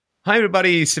Hi,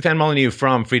 everybody. Stefan Molyneux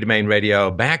from Free Domain Radio,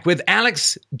 back with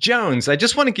Alex Jones. I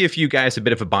just want to give you guys a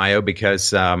bit of a bio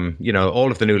because,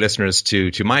 all of the new listeners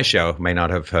to my show may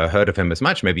not have heard of him as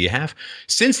much. Maybe you have.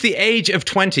 Since the age of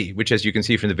 20, which, as you can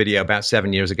see from the video, about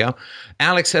 7 years ago,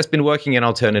 Alex has been working in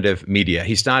alternative media.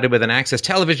 He started with an access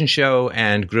television show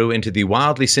and grew into the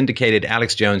wildly syndicated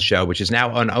Alex Jones Show, which is now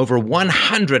on over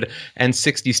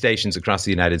 160 stations across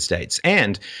the United States.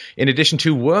 And in addition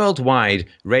to worldwide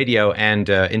radio and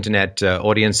internet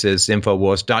audiences,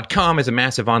 Infowars.com is a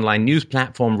massive online news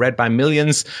platform read by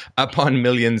millions upon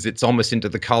millions. It's almost into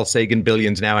the Carl Sagan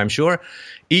billions now, I'm sure.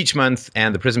 Each month,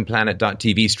 and the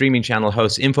PrisonPlanet.tv streaming channel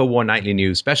hosts Infowar Nightly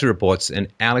News, special reports, and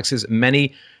Alex's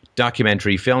many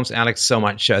documentary films. Alex,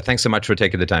 thanks so much for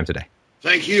taking the time today.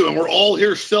 Thank you. And we're all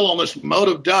here still on this mote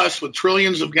of dust with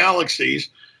trillions of galaxies.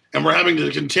 And we're having to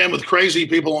contend with crazy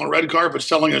people on red carpets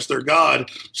telling us they're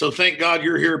God. So thank God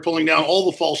you're here pulling down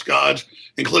all the false gods,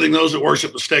 including those that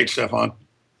worship the state, Stefan.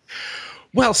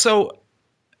 Well, so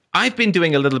I've been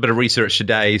doing a little bit of research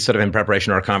today, sort of in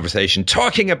preparation for our conversation,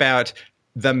 talking about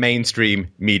the mainstream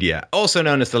media, also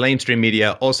known as the lamestream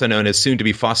media, also known as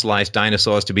soon-to-be fossilized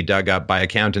dinosaurs to be dug up by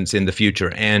accountants in the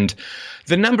future. And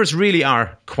the numbers really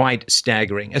are quite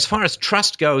staggering. As far as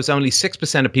trust goes, only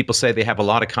 6% of people say they have a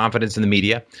lot of confidence in the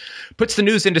media. Puts the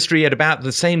news industry at about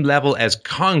the same level as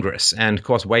Congress, and of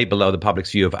course way below the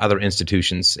public's view of other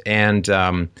institutions. And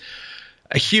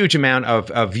a huge amount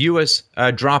of viewers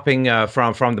dropping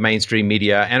from the mainstream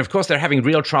media. And of course, they're having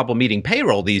real trouble meeting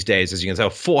payroll these days. As you can tell,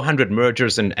 400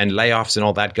 mergers and layoffs and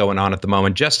all that going on at the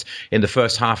moment, just in the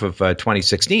first half of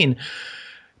 2016.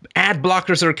 Ad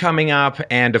blockers are coming up.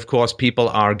 And of course, people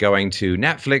are going to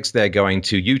Netflix. They're going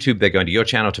to YouTube. They're going to your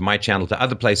channel, to my channel, to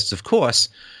other places, of course,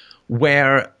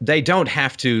 where they don't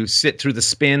have to sit through the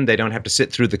spin. They don't have to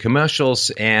sit through the commercials.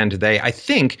 And they, I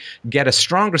think, get a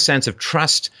stronger sense of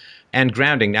trust and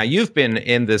grounding. Now, you've been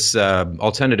in this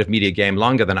alternative media game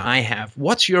longer than I have.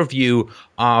 What's your view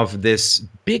of this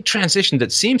big transition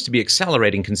that seems to be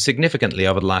accelerating significantly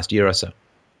over the last year or so?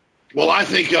 Well, I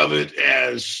think of it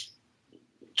as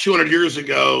 200 years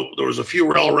ago, there was a few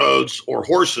railroads, or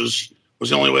horses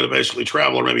was the only way to basically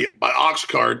travel, or maybe by ox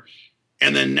cart.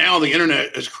 And then now the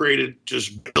internet has created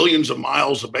just billions of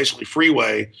miles of basically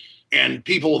freeway, and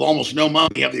people with almost no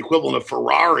money have the equivalent of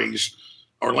Ferraris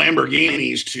or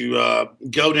Lamborghinis to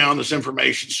go down this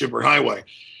information superhighway.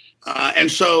 And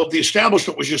so the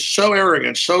establishment was just so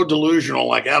arrogant, so delusional,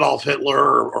 like Adolf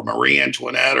Hitler or Marie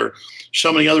Antoinette or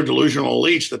so many other delusional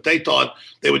elites, that they thought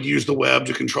they would use the web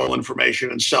to control information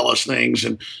and sell us things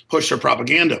and push their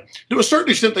propaganda. To a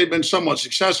certain extent, they've been somewhat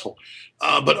successful.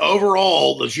 But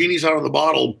overall, the genie's out of the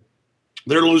bottle.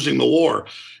 They're losing the war.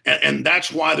 And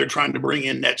that's why they're trying to bring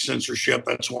in net censorship.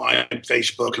 That's why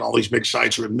Facebook and all these big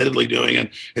sites are admittedly doing it.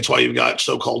 It's why you've got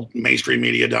so-called mainstream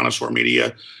media, dinosaur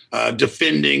media,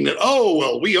 defending that, oh,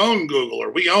 well, we own Google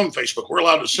or we own Facebook. We're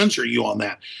allowed to censor you on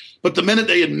that. But the minute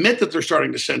they admit that they're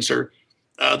starting to censor,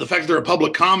 the fact that they're a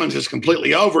public commons is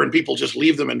completely over, and people just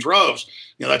leave them in droves.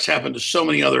 That's happened to so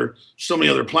many other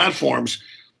platforms.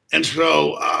 And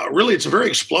so really, it's a very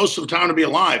explosive time to be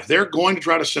alive. They're going to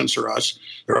try to censor us.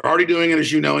 They're already doing it,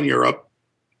 as you know, in Europe.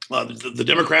 The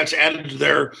Democrats added to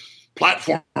their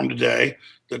platform today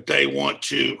that they want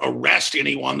to arrest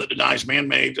anyone that denies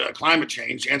man-made climate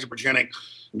change, anthropogenic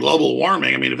global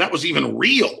warming. I mean, if that was even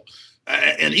real,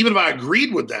 and even if I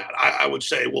agreed with that, I would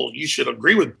say, well, you should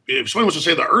agree with, if someone wants to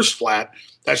say the Earth's flat,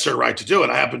 that's their right to do it.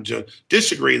 I happen to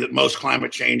disagree that most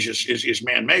climate change is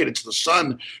man-made. It's the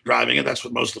sun driving it. That's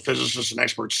what most of the physicists and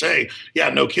experts say. Yeah,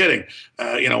 no kidding.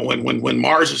 When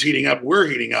Mars is heating up, we're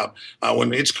heating up.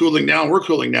 When it's cooling down, we're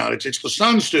cooling down. It's the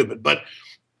sun, stupid. But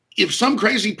if some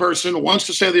crazy person wants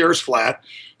to say the Earth's flat,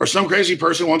 or some crazy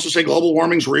person wants to say global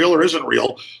warming's real or isn't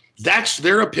real, that's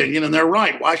their opinion and they're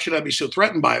right. Why should I be so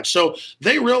threatened by it? So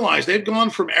they realize they've gone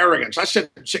from arrogance. I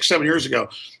said 6-7 years ago,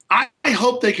 I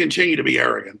hope they continue to be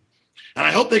arrogant. And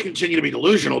I hope they continue to be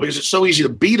delusional, because it's so easy to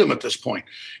beat them at this point.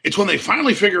 It's when they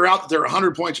finally figure out that they're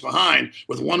 100 points behind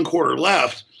with 1 quarter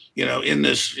left, in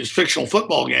this fictional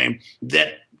football game,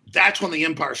 that's when the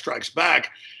empire strikes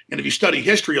back. And if you study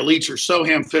history, elites are so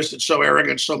ham-fisted, so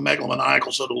arrogant, so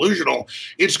megalomaniacal, so delusional,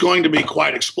 it's going to be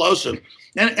quite explosive.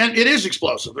 And it is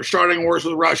explosive. They're starting wars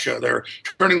with Russia. They're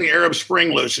turning the Arab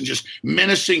Spring loose and just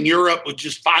menacing Europe with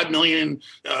just 5 million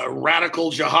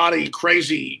radical, jihadi,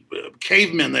 crazy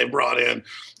cavemen they brought in.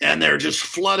 And they're just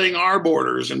flooding our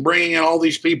borders and bringing in all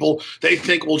these people they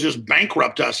think will just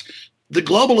bankrupt us. The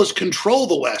globalists control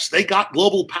the West. They got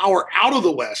global power out of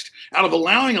the West, out of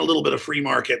allowing a little bit of free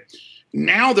market.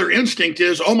 Now their instinct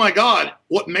is, oh my God,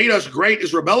 what made us great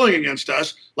is rebelling against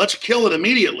us. Let's kill it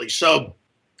immediately. So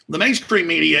The mainstream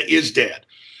media is dead.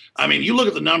 I mean, you look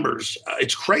at the numbers,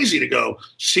 it's crazy to go.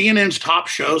 CNN's top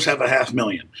shows have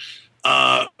 500,000.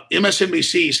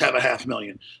 MSNBC's have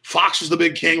 500,000. Fox is the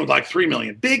big king with like 3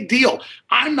 million. Big deal.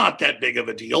 I'm not that big of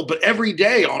a deal, but every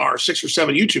day on our 6 or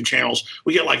 7 YouTube channels,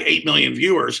 we get like 8 million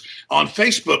viewers. On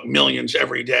Facebook, millions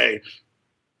every day.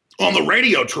 On the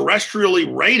radio, terrestrially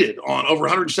rated on over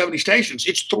 170 stations,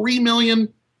 it's 3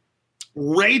 million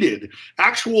rated.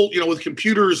 Actual, with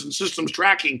computers and systems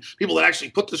tracking, people that actually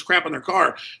put this crap in their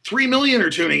car, 3 million are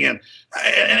tuning in.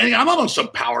 And I'm not on some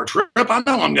power trip. I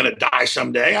know I'm going to die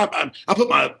someday. I put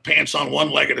my pants on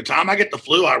one leg at a time. I get the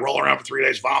flu. I roll around for 3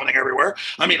 days vomiting everywhere.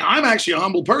 I mean, I'm actually a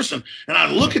humble person. And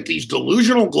I look at these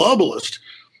delusional globalists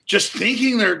just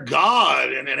thinking they're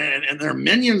God and their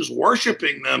minions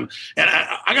worshiping them. And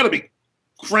I got to be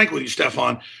frank with you,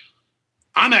 Stefan.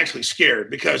 I'm actually scared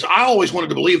because I always wanted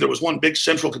to believe there was one big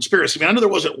central conspiracy. I mean, I know there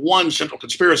wasn't one central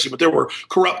conspiracy, but there were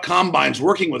corrupt combines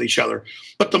working with each other.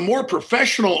 But the more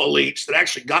professional elites that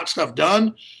actually got stuff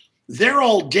done, they're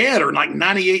all dead or like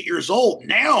 98 years old.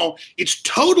 Now it's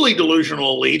totally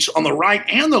delusional elites on the right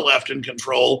and the left in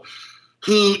control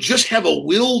who just have a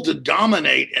will to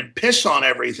dominate and piss on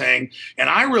everything. And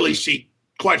I really see,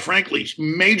 quite frankly,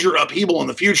 major upheaval in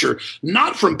the future,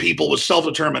 not from people with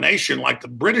self-determination like the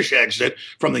British exit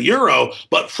from the euro,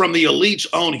 but from the elite's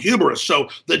own hubris. So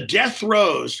the death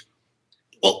throes,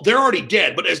 well, they're already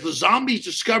dead, but as the zombies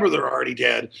discover they're already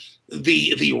dead,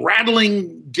 the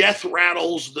rattling death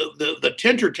rattles, the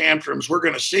temper tantrums we're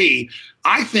going to see,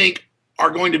 I think are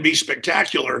going to be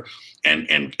spectacular.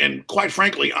 And quite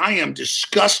frankly, I am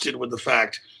disgusted with the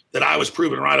fact that I was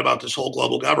proven right about this whole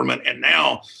global government. And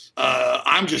now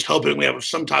I'm just hoping we have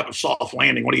some type of soft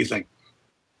landing. What do you think?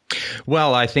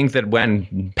 Well, I think that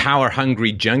when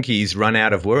power-hungry junkies run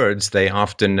out of words, they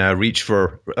often reach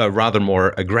for rather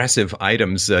more aggressive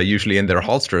items, usually in their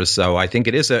holsters. So I think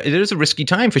it is a risky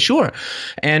time for sure.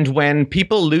 And when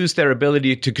people lose their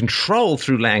ability to control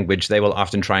through language, they will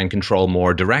often try and control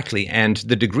more directly. And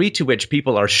the degree to which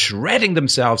people are shredding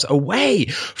themselves away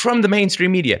from the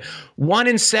mainstream media. 1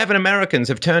 in 7 Americans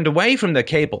have turned away from their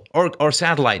cable or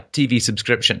satellite TV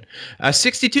subscription.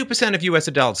 62% of U.S.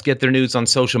 adults get their news on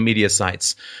social media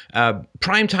sites.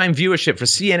 Primetime viewership for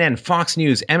CNN, Fox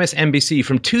News, MSNBC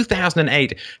from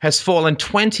 2008 has fallen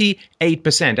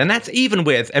 28%. And that's even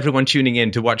with everyone tuning in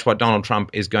to watch what Donald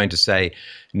Trump is going to say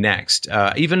next.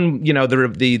 Even,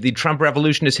 the Trump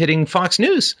revolution is hitting Fox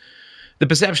News. The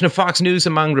perception of Fox News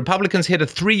among Republicans hit a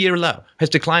 3-year low, has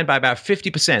declined by about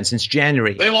 50% since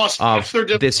January. They lost half their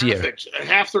this year.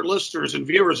 Half their listeners and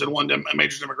viewers in one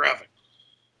major demographic.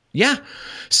 Yeah.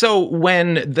 So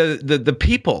when the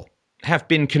people have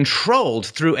been controlled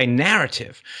through a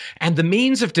narrative and the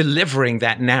means of delivering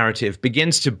that narrative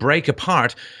begins to break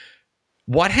apart,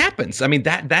 what happens? I mean,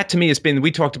 that to me has been,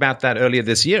 we talked about that earlier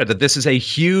this year, that this is a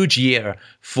huge year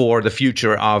for the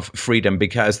future of freedom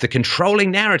because the controlling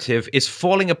narrative is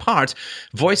falling apart.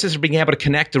 Voices are being able to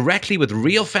connect directly with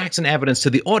real facts and evidence to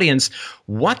the audience.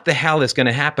 What the hell is going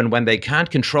to happen when they can't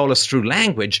control us through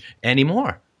language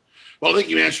anymore? Well, I think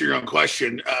you answered your own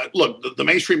question. Look, the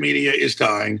mainstream media is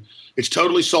dying. It's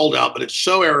totally sold out, but it's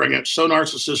so arrogant, so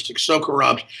narcissistic, so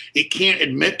corrupt, it can't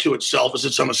admit to itself as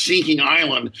it's on a sinking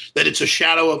island that it's a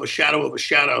shadow of a shadow of a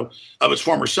shadow of its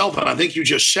former self. And I think you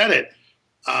just said it.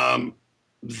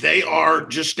 They are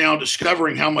just now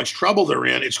discovering how much trouble they're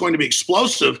in. It's going to be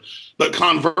explosive. But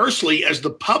conversely, as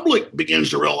the public begins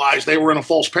to realize they were in a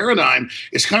false paradigm,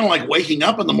 it's kind of like waking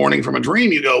up in the morning from a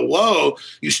dream. You go, whoa,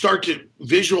 you start to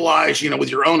visualize,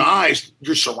 with your own eyes,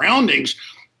 your surroundings,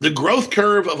 the growth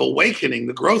curve of awakening,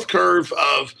 the growth curve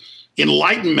of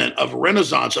enlightenment, of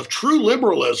renaissance, of true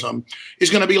liberalism is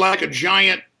going to be like a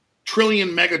giant trillion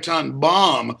megaton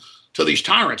bomb to these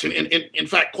tyrants. And in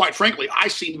fact, quite frankly, I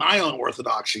see my own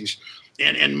orthodoxies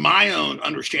and my own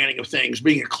understanding of things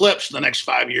being eclipsed in the next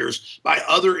 5 years by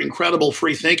other incredible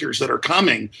free thinkers that are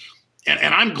coming. And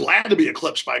I'm glad to be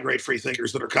eclipsed by great free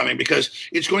thinkers that are coming because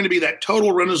it's going to be that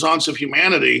total renaissance of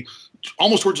humanity,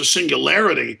 almost towards a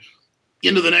singularity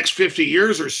into the next 50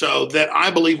 years or so that I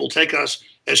believe will take us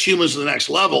as humans to the next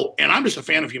level. And I'm just a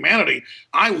fan of humanity.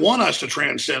 I want us to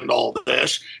transcend all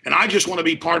this. And I just want to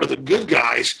be part of the good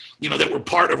guys, that were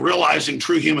part of realizing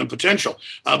true human potential.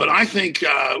 But I think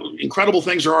incredible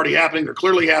things are already happening. They're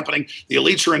clearly happening. The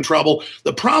elites are in trouble.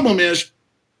 The problem is,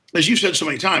 as you've said so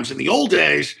many times, in the old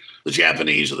days, the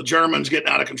Japanese or the Germans getting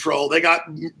out of control, they got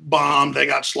bombed, they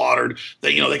got slaughtered.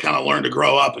 They kind of learned to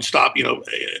grow up and stop,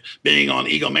 being on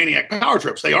egomaniac power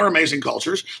trips. They are amazing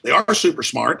cultures. They are super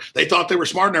smart. They thought they were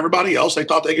smarter than everybody else. They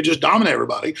thought they could just dominate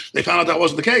everybody. They found out that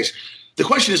wasn't the case. The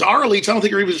question is, our elites, I don't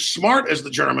think are even as smart as the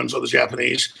Germans or the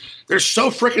Japanese. They're so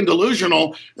freaking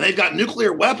delusional, and they've got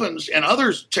nuclear weapons and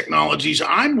other technologies.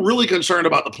 I'm really concerned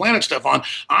about the planet, Stefan.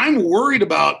 I'm worried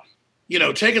about,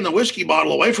 taking the whiskey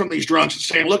bottle away from these drunks and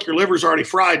saying, look, your liver's already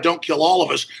fried. Don't kill all of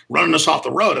us, running us off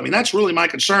the road. I mean, that's really my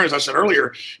concern, as I said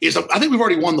earlier, is I think we've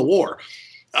already won the war.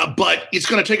 But it's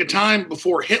going to take a time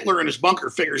before Hitler in his bunker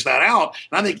figures that out.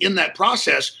 And I think in that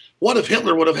process, what if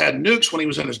Hitler would have had nukes when he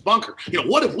was in his bunker?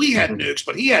 What if we had nukes,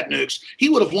 but he had nukes? He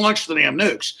would have launched the damn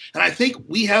nukes. And I think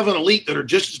we have an elite that are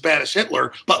just as bad as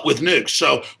Hitler, but with nukes.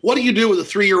 So what do you do with a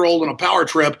 3-year-old on a power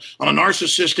trip on a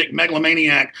narcissistic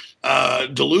megalomaniac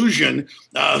delusion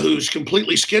who's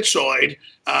completely schizoid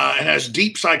and has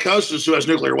deep psychosis who has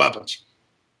nuclear weapons?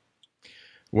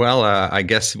 Well, I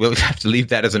guess we'll have to leave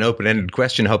that as an open-ended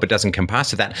question. Hope it doesn't come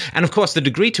past to that. And of course, the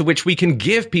degree to which we can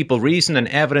give people reason and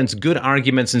evidence, good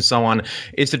arguments and so on,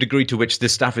 is the degree to which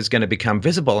this stuff is going to become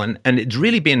visible. And it's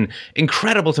really been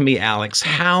incredible to me, Alex,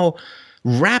 how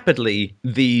rapidly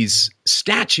these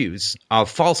statues of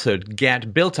falsehood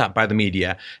get built up by the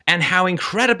media, and how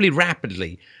incredibly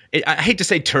rapidly, I hate to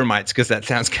say termites because that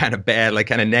sounds kind of bad, like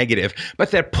kind of negative,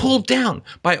 but they're pulled down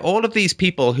by all of these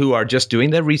people who are just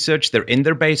doing their research. They're in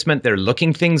their basement, they're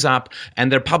looking things up,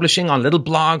 and they're publishing on little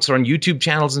blogs or on YouTube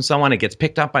channels and so on. It gets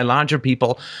picked up by larger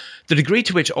people. The degree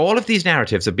to which all of these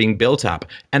narratives are being built up,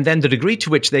 and then the degree to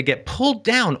which they get pulled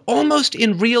down almost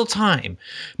in real time,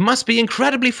 must be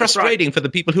incredibly frustrating for the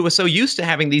people who are so used to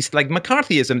having these, like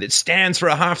McCarthyism that stands for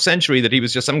a half century, that he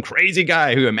was just some crazy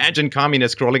guy who imagined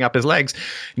communists crawling up his legs.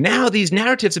 Now these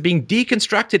narratives are being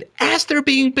deconstructed as they're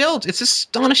being built. It's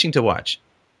astonishing to watch.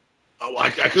 Oh,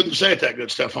 I couldn't say it that good,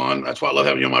 Stefan. That's why I love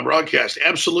having you on my broadcast.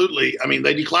 Absolutely. I mean,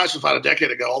 they declassified a decade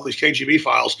ago all these KGB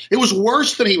files. It was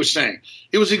worse than he was saying.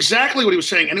 It was exactly what he was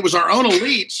saying. And it was our own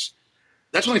elites.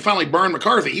 That's when they finally burned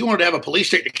McCarthy. He wanted to have a police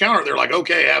state to counter it. They're like,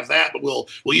 okay, have that, but we'll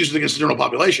use it against the general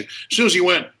population. As soon as he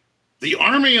went, the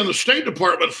Army and the State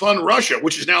Department fund Russia,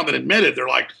 which has now been admitted. They're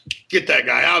like, get that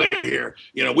guy out of here.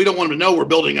 We don't want him to know we're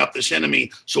building up this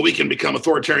enemy so we can become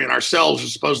authoritarian ourselves and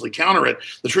supposedly counter it.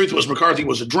 The truth was McCarthy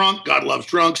was a drunk. God loves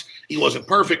drunks. He wasn't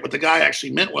perfect, but the guy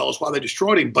actually meant well. That's why they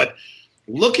destroyed him. But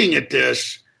looking at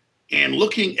this and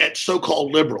looking at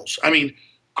so-called liberals, I mean,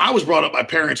 I was brought up by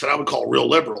parents that I would call real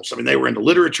liberals. I mean, they were into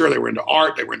literature. They were into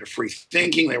art. They were into free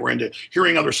thinking. They were into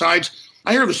hearing other sides.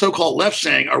 I hear the so-called left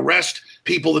saying, arrest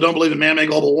people that don't believe in man-made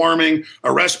global warming,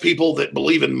 arrest people that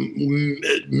believe in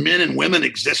men and women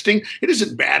existing. It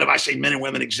isn't bad if I say men and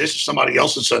women exist if somebody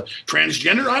else is a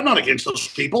transgender. I'm not against those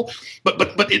people. But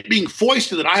it being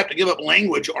foisted that I have to give up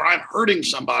language or I'm hurting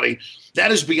somebody,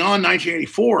 that is beyond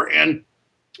 1984. And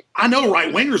I know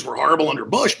right-wingers were horrible under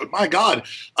Bush, but my God,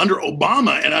 under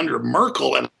Obama and under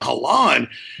Merkel and Hollande,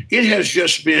 it has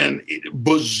just been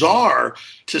bizarre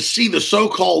to see the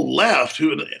so-called left,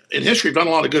 who in history have done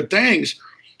a lot of good things,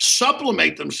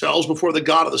 supplement themselves before the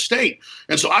God of the state.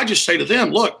 And so I just say to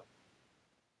them, look,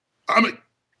 I'm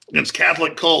against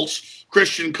Catholic cults,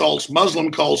 Christian cults,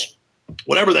 Muslim cults,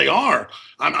 whatever they are.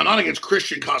 I'm not against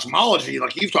Christian cosmology,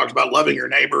 like you've talked about, loving your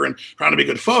neighbor and trying to be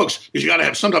good folks, because you got to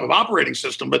have some type of operating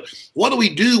system. But what do we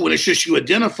do when it's just you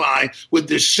identify with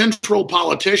this central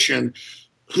politician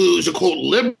who's a, quote,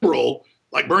 liberal,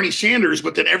 like Bernie Sanders,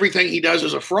 but then everything he does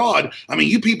is a fraud? I mean,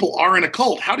 you people are in a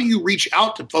cult. How do you reach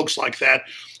out to folks like that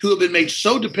who have been made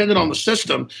so dependent on the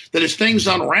system that as things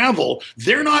unravel,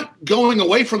 they're not going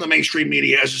away from the mainstream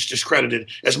media as it's discredited,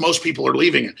 as most people are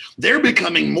leaving it. They're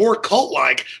becoming more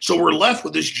cult-like, so we're left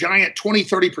with this giant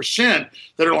 20-30%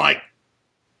 that are like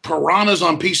piranhas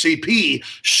on PCP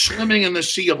swimming in the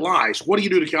sea of lies. What do you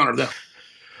do to counter them?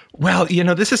 Well,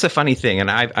 this is a funny thing, and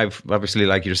I've obviously,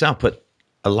 like yourself, put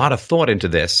a lot of thought into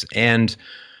this. And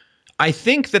I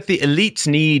think that the elites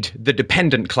need the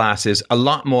dependent classes a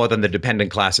lot more than the dependent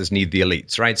classes need the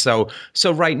elites, right? So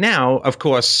right now, of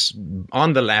course,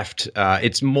 on the left,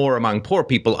 it's more among poor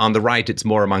people. On the right, it's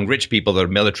more among rich people, the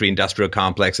military industrial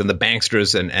complex and the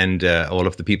banksters and all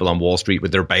of the people on Wall Street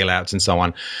with their bailouts and so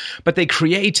on. But they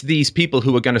create these people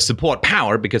who are going to support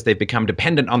power because they've become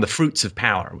dependent on the fruits of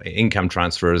power, income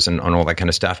transfers and all that kind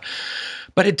of stuff.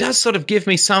 But it does sort of give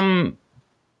me some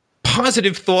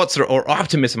positive thoughts or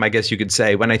optimism, I guess you could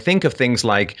say, when I think of things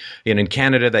like, in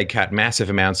Canada, they cut massive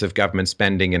amounts of government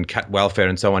spending and cut welfare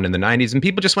and so on in the 90s. And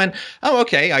people just went, oh,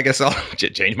 okay, I guess I'll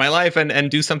change my life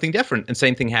and do something different. And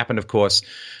same thing happened, of course,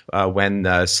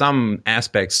 when some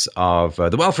aspects of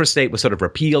the welfare state was sort of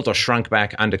repealed or shrunk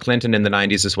back under Clinton in the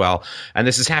 90s as well. And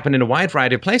this has happened in a wide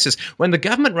variety of places. When the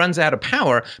government runs out of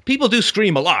power, people do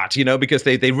scream a lot, because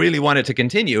they really want it to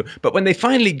continue. But when they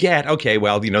finally get, okay,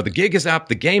 well, the gig is up,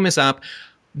 the game is up,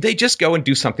 they just go and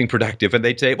do something productive, and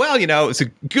they'd say, well, it's a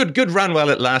good run while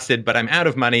it lasted, but I'm out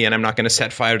of money and I'm not going to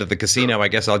set fire to the casino. I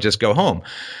guess I'll just go home.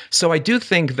 So I do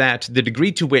think that the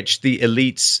degree to which the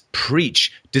elites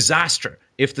preach disaster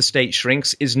if the state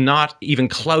shrinks is not even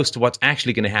close to what's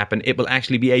actually going to happen. It will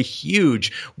actually be a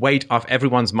huge weight off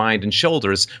everyone's mind and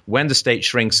shoulders when the state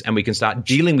shrinks and we can start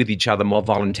dealing with each other more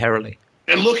voluntarily.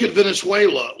 And look at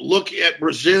Venezuela, look at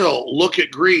Brazil, look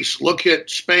at Greece, look at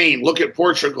Spain, look at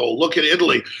Portugal, look at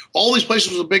Italy. All these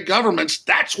places with big governments,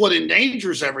 that's what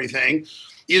endangers everything,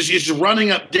 is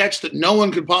running up debts that no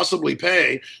one could possibly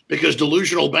pay because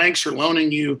delusional banks are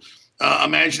loaning you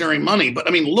imaginary money. But,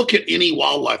 I mean, look at any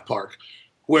wildlife park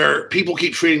where people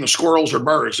keep treating the squirrels or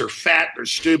birds. They're fat, they're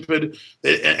stupid.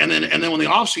 And then when the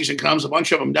off season comes, a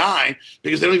bunch of them die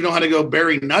because they don't even know how to go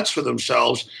bury nuts for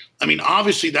themselves. I mean,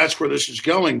 obviously that's where this is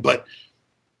going, but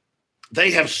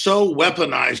they have so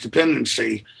weaponized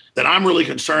dependency that I'm really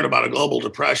concerned about a global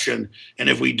depression. And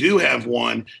if we do have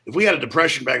one, if we had a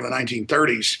depression back in the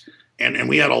 1930s, and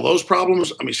we had all those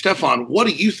problems. I mean, Stefan, what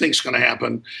do you think is going to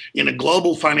happen in a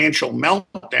global financial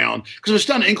meltdown? Because if it's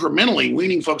done incrementally,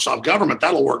 weaning folks off government,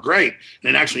 that'll work great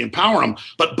and actually empower them.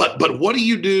 But what do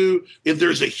you do if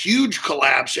there's a huge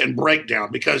collapse and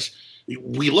breakdown? Because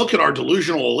we look at our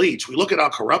delusional elites. We look at how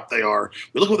corrupt they are.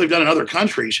 We look at what they've done in other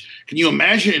countries. Can you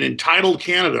imagine an entitled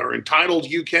Canada or entitled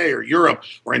UK or Europe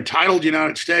or entitled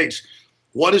United States?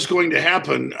 What is going to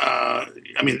happen?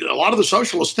 I mean, a lot of the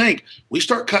socialists think we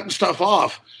start cutting stuff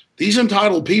off. These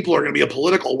entitled people are going to be a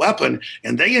political weapon,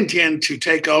 and they intend to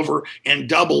take over and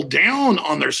double down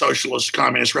on their socialist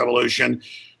communist revolution.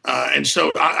 And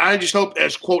so I just hope,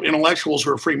 as, quote, intellectuals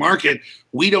who are free market,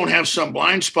 we don't have some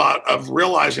blind spot of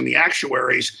realizing the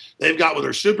actuaries they've got with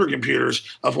their supercomputers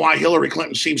of why Hillary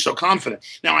Clinton seems so confident.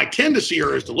 Now, I tend to see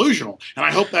her as delusional, and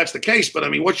I hope that's the case. But, I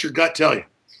mean, what's your gut tell you?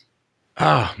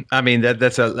 Oh, I mean,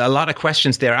 that's a lot of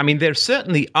questions there. I mean, there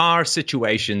certainly are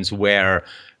situations where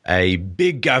a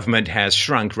big government has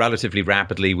shrunk relatively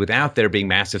rapidly without there being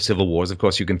massive civil wars. Of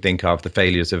course, you can think of the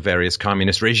failures of various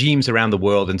communist regimes around the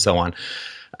world and so on.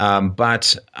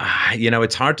 But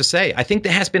it's hard to say. I think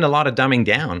there has been a lot of dumbing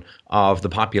down of the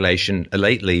population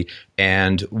lately.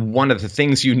 And one of the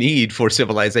things you need for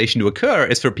civilization to occur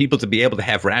is for people to be able to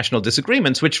have rational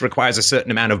disagreements, which requires a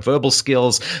certain amount of verbal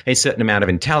skills, a certain amount of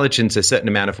intelligence, a certain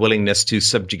amount of willingness to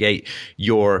subjugate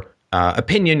your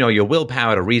opinion or your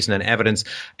willpower to reason and evidence.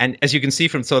 And as you can see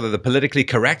from sort of the politically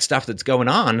correct stuff that's going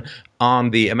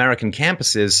on the American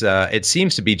campuses, it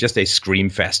seems to be just a scream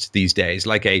fest these days,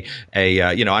 like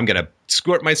I'm going to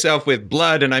squirt myself with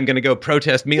blood and I'm going to go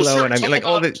protest Milo. Well, sure, and I'm like,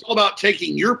 it's all about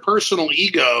taking your personal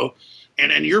ego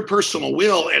and your personal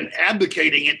will and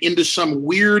advocating it into some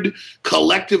weird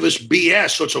collectivist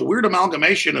BS. So it's a weird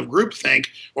amalgamation of groupthink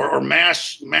or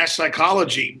mass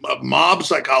psychology, mob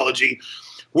psychology,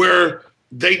 where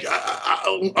they,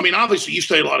 I mean, obviously you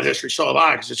study a lot of history, so have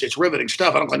I, because it's riveting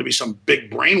stuff. I don't claim to be some big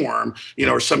brainworm,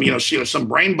 or some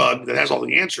brain bug that has all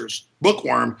the answers.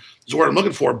 Bookworm is the word I'm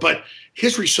looking for. But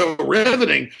history's so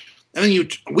riveting. And then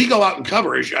we go out and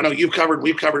cover, as I know we've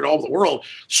covered all over the world,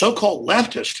 so-called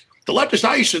leftists. The leftists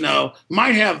I used to know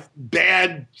might have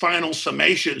bad final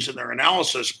summations in their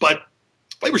analysis, but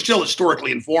they were still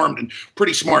historically informed and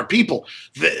pretty smart people.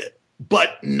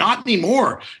 But not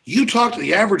anymore. You talk to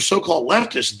the average so-called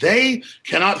leftist, they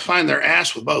cannot find their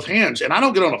ass with both hands. And I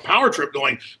don't get on a power trip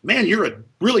going, man, you're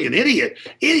really an idiot.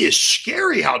 It is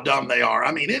scary how dumb they are.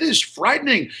 I mean, it is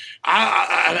frightening.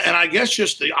 And I guess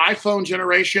just the iPhone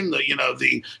generation,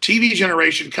 the TV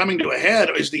generation coming to a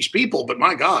head is these people. But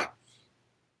my God.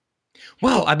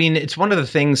 Well, I mean, it's one of the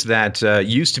things that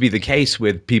used to be the case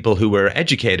with people who were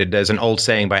educated. There's an old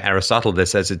saying by Aristotle that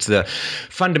says it's the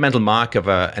fundamental mark of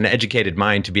an educated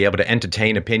mind to be able to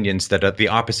entertain opinions that are the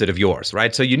opposite of yours,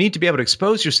 right? So you need to be able to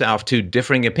expose yourself to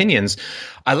differing opinions.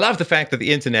 I love the fact that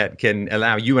the internet can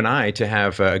allow you and I to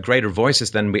have greater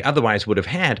voices than we otherwise would have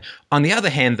had. On the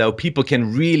other hand, though, people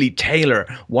can really tailor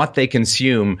what they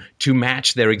consume to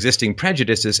match their existing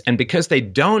prejudices. And because they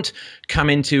don't come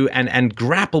into and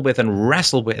grapple with and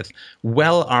wrestle with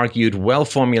well-argued,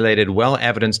 well-formulated,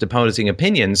 well-evidenced opposing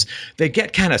opinions, they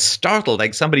get kind of startled,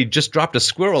 like somebody just dropped a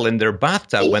squirrel in their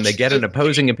bathtub when they get an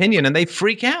opposing opinion, and they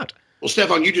freak out. Well,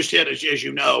 Stefan, you just hit, as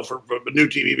you know, for new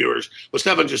TV viewers, what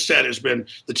Stefan just said has been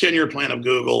the 10-year plan of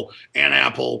Google and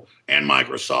Apple and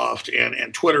Microsoft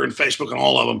and Twitter and Facebook and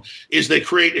all of them, is they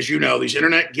create, as you know, these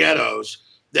internet ghettos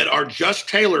that are just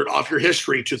tailored off your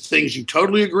history to things you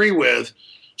totally agree with.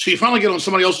 So you finally get on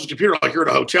somebody else's computer, like you're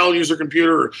at a hotel and use their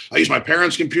computer, or I use my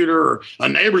parents' computer, or a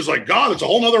neighbor's like, God, it's a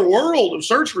whole other world of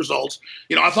search results.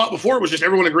 I thought before it was just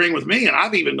everyone agreeing with me, and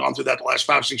I've even gone through that the last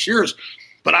 5-6 years.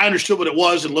 but I understood what it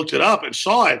was and looked it up and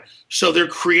saw it. So they're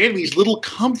creating these little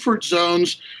comfort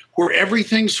zones where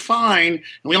everything's fine, and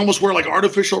we almost wear like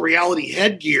artificial reality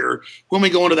headgear when we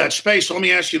go into that space. So let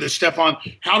me ask you this, Stefan,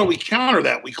 how do we counter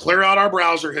that? We clear out our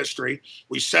browser history,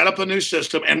 we set up a new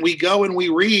system, and we go and we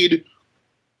read.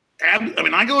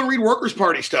 I go and read Workers'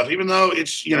 Party stuff, even though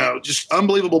it's, just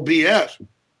unbelievable BS.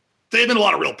 They've been a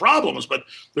lot of real problems, but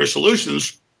their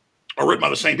solutions are written by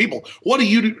the same people. What do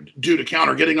you do to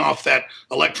counter getting off that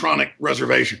electronic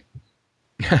reservation?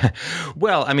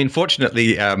 Well,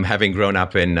 fortunately, having grown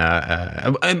up in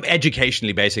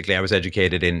educationally, basically, I was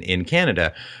educated in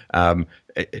Canada,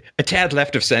 a tad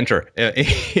left of center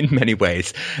in many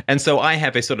ways. And so I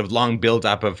have a sort of long build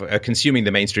up of consuming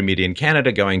the mainstream media in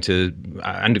Canada, going to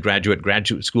undergraduate,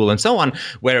 graduate school, and so on,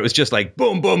 where it was just like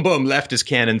boom, boom, boom, leftist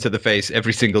cannon to the face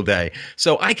every single day.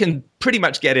 So I can pretty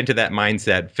much get into that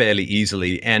mindset fairly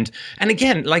easily. And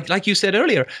again, like you said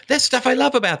earlier, there's stuff I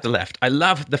love about the left. I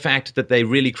love the fact that they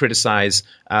really criticize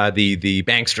the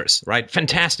banksters, right?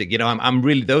 Fantastic. I'm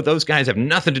really, those guys have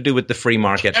nothing to do with the free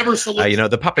market.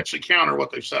 The puppet to counter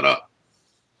what they've set up.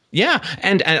 Yeah,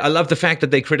 and I love the fact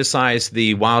that they criticize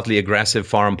the wildly aggressive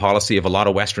foreign policy of a lot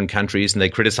of Western countries, and they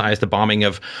criticize the bombing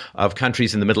of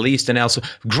countries in the Middle East and also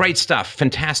great stuff,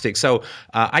 fantastic. So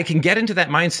I can get into that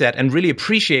mindset and really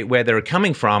appreciate where they're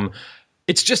coming from.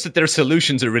 It's just that their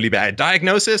solutions are really bad.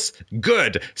 Diagnosis,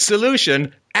 good.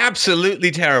 Solution,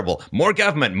 absolutely terrible. More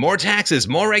government, more taxes,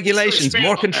 more regulations,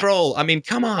 more control.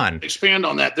 Come on. Expand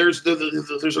on that. There's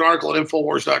an article at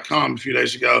Infowars.com a few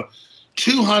days ago.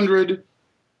 200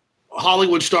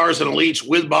 Hollywood stars and elites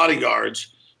with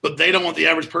bodyguards, but they don't want the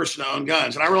average person to own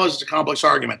guns. And I realize it's a complex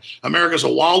argument. America's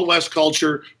a Wild West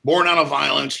culture, born out of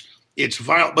violence. It's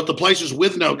violent, but the places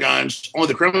with no guns, only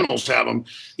the criminals have them,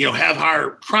 have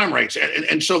higher crime rates.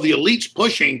 And so the elites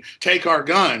pushing take our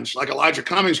guns, like Elijah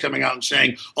Cummings coming out and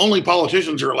saying only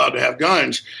politicians are allowed to have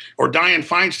guns, or Dianne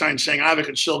Feinstein saying I have a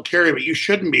concealed carry, but you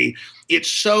shouldn't be. It's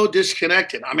so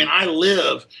disconnected. I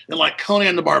live in like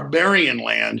Conan the Barbarian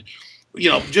land.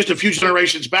 Just a few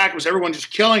generations back was everyone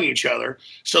just killing each other.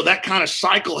 So that kind of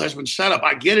cycle has been set up.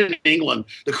 I get it in England,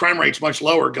 the crime rate's much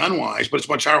lower gun-wise, but it's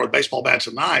much higher with baseball bats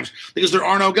and knives because there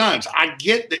are no guns. I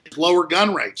get that it's lower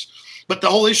gun rates. But the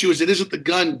whole issue is it isn't the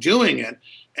gun doing it.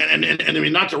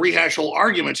 And not to rehash whole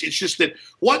arguments, it's just that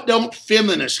what don't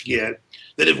feminists get?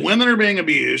 That if women are being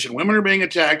abused and women are being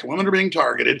attacked, women are being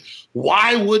targeted,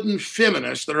 why wouldn't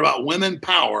feminists that are about women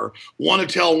power want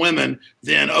to tell women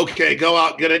then, okay, go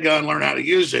out, get a gun, learn how to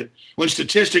use it, when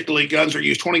statistically guns are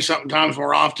used 20-something times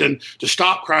more often to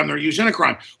stop crime than they're used in a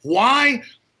crime?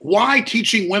 Why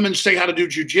teaching women say how to do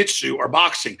jujitsu or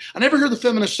boxing? I never hear the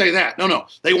feminists say that. No.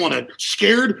 They want a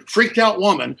scared, freaked out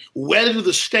woman wedded to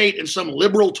the state in some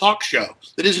liberal talk show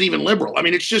that isn't even liberal.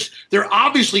 It's just, they're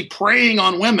obviously preying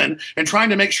on women and trying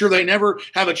to make sure they never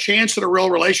have a chance at a real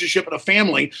relationship and a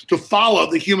family to follow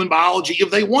the human biology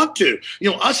if they want to.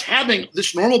 Us having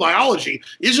this normal biology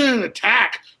isn't an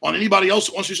attack on anybody else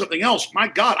that wants to do something else. My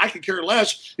God, I could care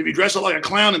less if you dress up like a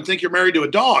clown and think you're married to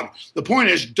a dog. The point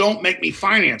is, don't make me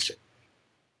finance it.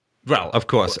 Well, of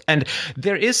course. And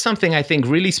there is something, I think,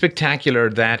 really spectacular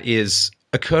that is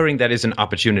occurring that is an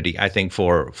opportunity, I think,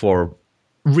 for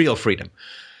real freedom.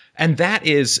 And that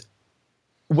is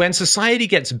when society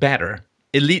gets better,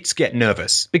 elites get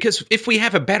nervous. Because if we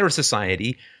have a better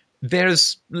society,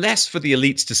 there's less for the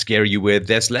elites to scare you with,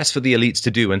 there's less for the elites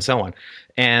to do, and so on.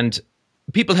 And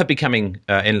people have becoming,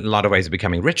 in a lot of ways,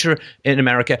 becoming richer in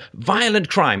America. Violent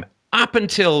crime, up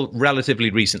until relatively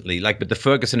recently, like with the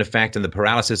Ferguson effect and the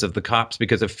paralysis of the cops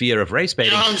because of fear of race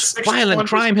baiting, violent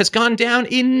crime has gone down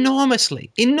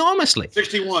enormously.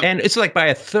 61. And it's like by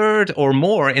a third or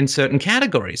more in certain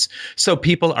categories. So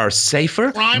people are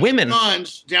safer. Crime Women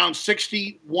guns down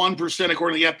 61%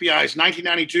 according to the FBI's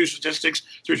 1992 statistics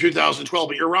through 2012.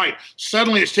 But you're right.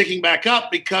 Suddenly it's ticking back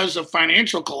up because of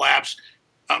financial collapse.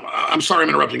 I'm sorry I'm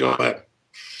interrupting. Go ahead.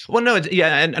 Well, no,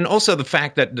 yeah, and also the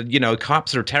fact that,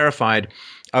 cops are terrified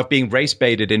of being race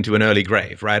baited into an early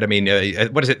grave, right?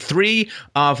 What is it? 3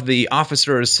 of the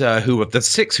officers of the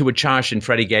 6 who were charged in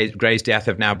Freddie Gray's death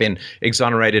have now been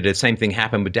exonerated. The same thing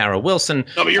happened with Darrell Wilson.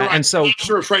 No, but you're right. And so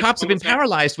cops have been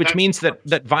paralyzed, which means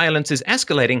that violence is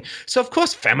escalating. So, of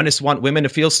course, feminists want women to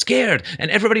feel scared, and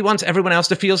everybody wants everyone else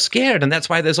to feel scared. And that's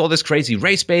why there's all this crazy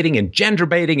race baiting and gender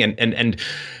baiting and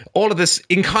all of this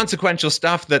inconsequential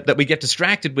stuff that we get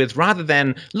distracted with, rather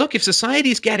than, look, if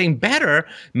society's getting better,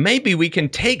 maybe we can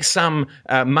take some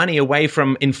money away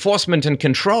from enforcement and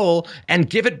control and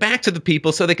give it back to the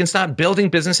people so they can start building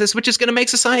businesses, which is going to make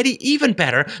society even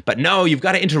better. But no, you've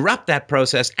got to interrupt that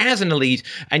process as an elite,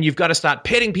 and you've got to start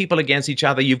pitting people against each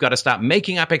other. You've got to stop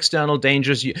making up external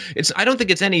dangers. I don't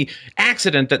think it's any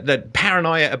accident that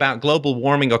paranoia about global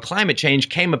warming or climate change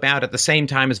came about at the same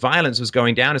time as violence was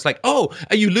going down. It's like, oh,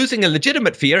 are you losing a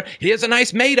legitimate fear? Here's a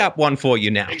nice made-up one for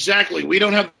you now. Exactly. We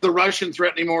don't have the Russian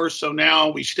threat anymore, so now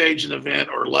we stage an event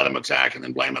or let them attack and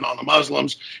then blame it on the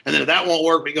Muslims. And then if that won't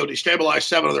work, we go destabilize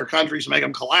 7 other countries and make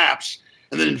them collapse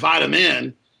and then invite them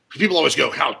in. People always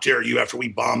go, how dare you, after we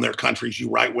bombed their countries, you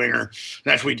right-winger.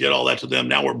 And after we did all that to them,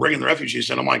 now we're bringing the refugees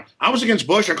in. I'm like, I was against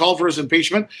Bush. I called for his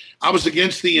impeachment. I was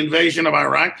against the invasion of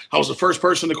Iraq. I was the first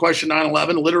person to question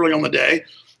 9/11, literally on the day.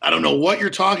 I don't know what you're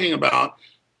talking about.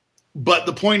 But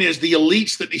the point is, the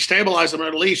elites that destabilize the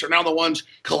Middle East are now the ones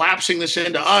collapsing this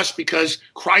into us because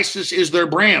crisis is their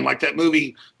brand. Like that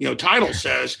movie, title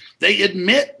says, they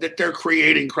admit that they're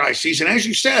creating crises. And as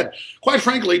you said, quite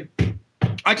frankly,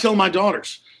 I tell my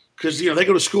daughters, because, they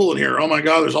go to school in here. Oh, my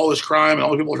God, there's all this crime and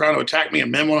all the people are trying to attack me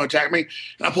and men want to attack me.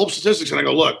 And I pull up statistics and I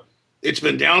go, look, it's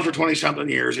been down for 20-something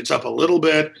years. It's up a little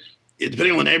bit.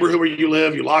 Depending on the neighborhood where you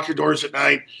live, you lock your doors at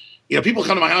night. People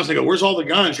come to my house and they go, where's all the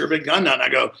guns? You're a big gun nut. And I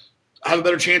go, I have a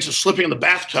better chance of slipping in the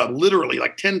bathtub literally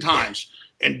like 10 times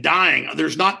and dying.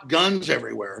 There's not guns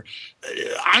everywhere.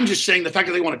 I'm just saying the fact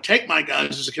that they want to take my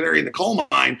guns is a canary in the coal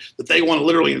mine, that they want to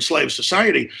literally enslave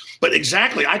society. But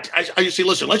exactly, I just say,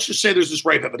 listen, let's just say there's this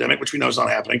rape epidemic, which we know is not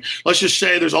happening. Let's just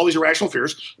say there's all these irrational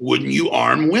fears. Wouldn't you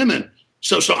arm women?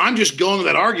 So I'm just going to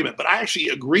that argument. But I actually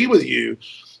agree with you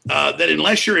that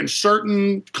unless you're in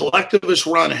certain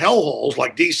collectivist-run hellholes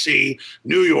like D.C.,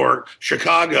 New York,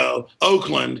 Chicago,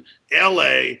 Oakland,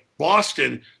 L.A.,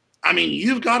 Boston, I mean,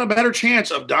 you've got a better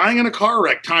chance of dying in a car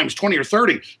wreck times 20 or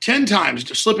 30, 10 times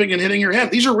just slipping and hitting your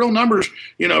head. These are real numbers,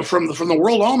 from the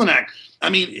World Almanac. I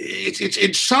mean, it's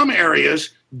in some areas,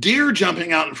 deer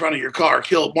jumping out in front of your car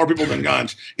killed more people than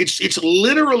guns. It's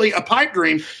literally a pipe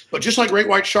dream, but just like great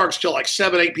white sharks kill like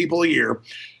 7-8 people a year,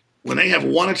 when they have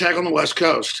one attack on the West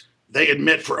Coast, they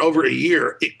admit for over a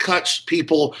year, it cuts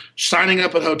people signing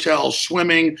up at hotels,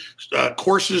 swimming,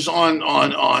 courses on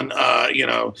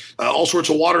all sorts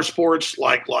of water sports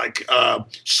like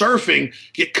surfing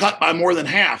get cut by more than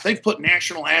half. They've put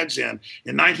national ads in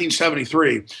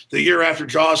 1973, the year after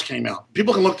Jaws came out.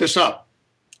 People can look this up,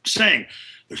 saying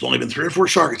there's only been 3 or 4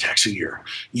 shark attacks a year.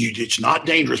 It's not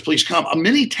dangerous. Please come.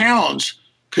 Many towns,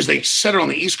 because they set it on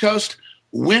the East Coast,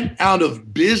 went out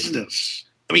of business.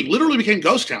 I mean, literally became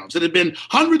ghost towns. It had been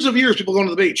hundreds of years, people going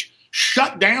to the beach,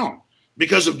 shut down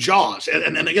because of Jaws.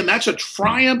 And again, that's a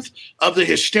triumph of the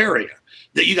hysteria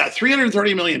that you got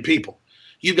 330 million people.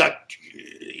 You've got,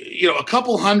 a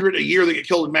couple hundred a year that get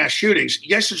killed in mass shootings.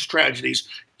 Yes, it's tragedies.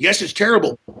 Yes, it's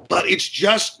terrible, but it's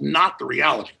just not the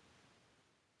reality.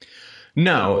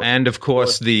 No, and of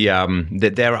course,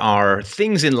 that there are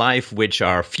things in life which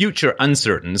are future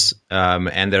uncertains,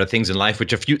 and there are things in life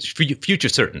which are future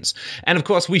certains. And of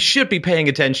course, we should be paying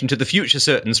attention to the future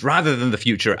certains rather than the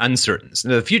future uncertains.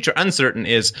 The future uncertain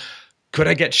is, could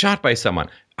I get shot by someone?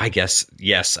 I guess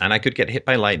yes, and I could get hit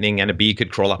by lightning, and a bee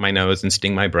could crawl up my nose and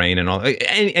sting my brain, and all.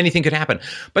 Anything could happen.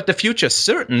 But the future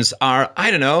certains are, I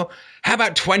don't know. How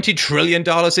about $20 trillion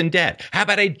in debt? How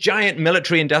about a giant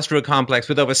military-industrial complex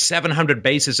with over 700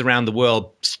 bases around the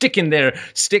world, sticking their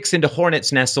sticks into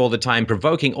hornets' nests all the time,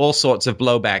 provoking all sorts of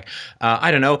blowback? I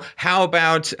don't know. How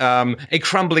about a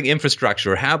crumbling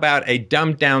infrastructure? How about a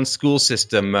dumbed-down school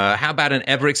system? How about an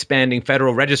ever-expanding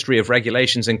federal registry of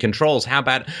regulations and controls? How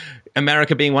about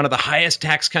America being one of the highest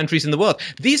tax countries in the world?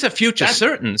 These are future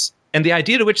certains, and the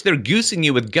idea to which they're goosing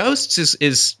you with ghosts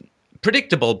is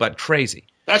predictable but crazy.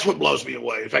 That's what blows me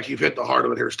away. In fact, you've hit the heart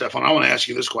of it here, Stefan. I want to ask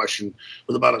you this question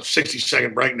with about a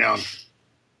 60-second breakdown.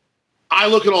 I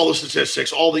look at all the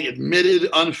statistics, all the admitted,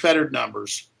 unfettered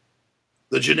numbers,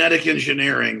 the genetic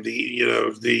engineering,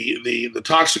 the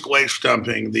toxic waste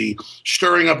dumping, the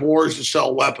stirring up wars to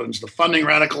sell weapons, the funding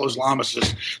radical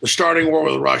Islamicists, the starting war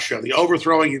with Russia, the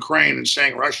overthrowing Ukraine and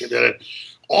saying Russia did it.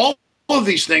 All of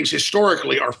these things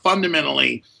historically are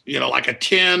fundamentally, like a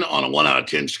 10 on a 1 out of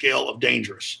 10 scale of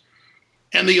dangerous.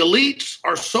 And the elites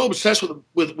are so obsessed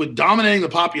with dominating the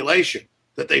population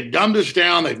that they've dumbed us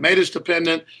down, they've made us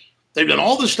dependent, they've done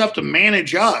all this stuff to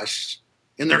manage us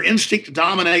in their instinct to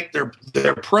dominate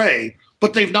their prey,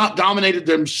 but they've not dominated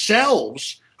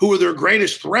themselves, who are their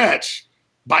greatest threats.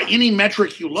 By any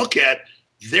metric you look at,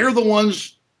 they're the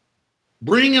ones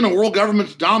bringing in a world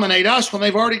government to dominate us when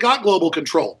they've already got global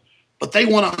control. But they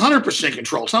want 100%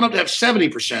 control. It's not enough to have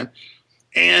 70%.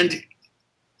 And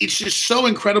it's just so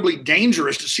incredibly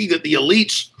dangerous to see that the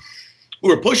elites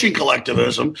who are pushing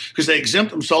collectivism because they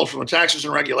exempt themselves from the taxes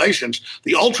and regulations,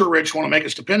 the ultra rich want to make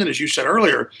us dependent, as you said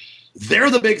earlier.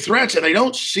 They're the big threats, and they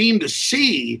don't seem to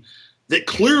see that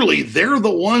clearly they're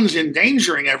the ones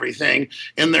endangering everything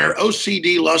in their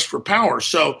OCD lust for power.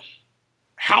 So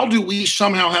how do we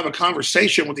somehow have a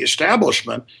conversation with the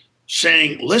establishment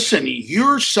saying, listen,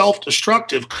 you're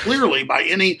self-destructive clearly by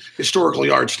any historical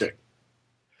yardstick?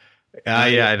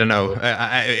 I don't know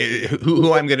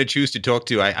who I'm going to choose to talk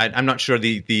to. I'm not sure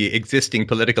the existing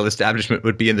political establishment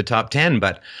would be in the top 10,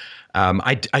 but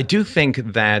I do think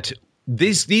that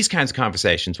these kinds of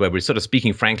conversations where we're sort of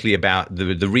speaking frankly about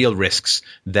the real risks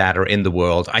that are in the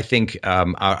world, I think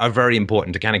are very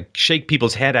important to kind of shake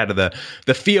people's head out of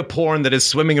the fear porn that is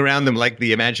swimming around them like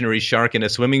the imaginary shark in a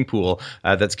swimming pool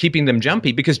that's keeping them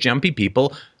jumpy, because jumpy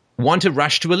people want to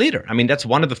rush to a leader. I mean, that's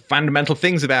one of the fundamental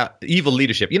things about evil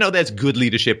leadership. You know, there's good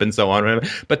leadership and so on,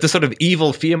 but the sort of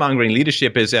evil fear-mongering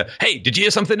leadership is, hey, did you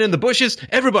hear something in the bushes?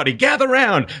 Everybody gather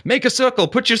around, make a circle,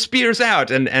 put your spears out,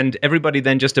 and everybody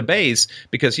then just obeys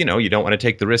because, you know, you don't want to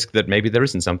take the risk that maybe there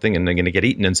isn't something and they're going to get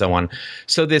eaten and so on.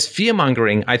 So this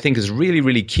fear-mongering, I think, is really,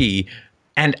 really key.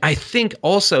 And I think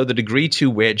also the degree to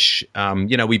which,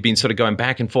 we've been sort of going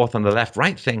back and forth on the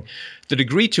left-right thing, the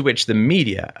degree to which the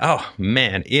media, oh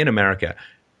man, in America,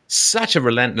 such a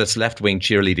relentless left-wing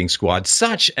cheerleading squad,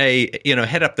 such a,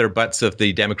 head up their butts of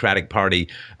the Democratic Party,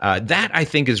 that I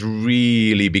think is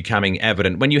really becoming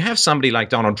evident. When you have somebody like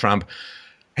Donald Trump,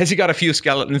 has he got a few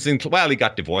skeletons in? Well, he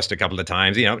got divorced a couple of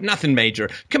times, nothing major.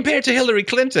 Compared to Hillary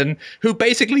Clinton, who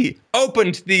basically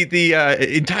opened the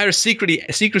entire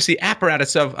secrecy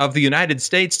apparatus of the United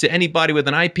States to anybody with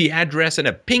an IP address and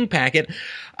a ping packet.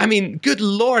 I mean, good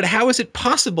Lord, how is it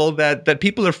possible that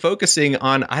people are focusing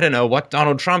on, I don't know, what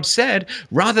Donald Trump said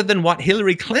rather than what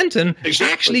Hillary Clinton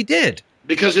actually did?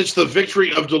 Because it's the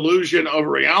victory of delusion over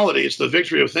reality. It's the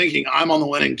victory of thinking I'm on the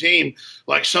winning team,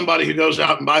 like somebody who goes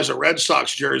out and buys a Red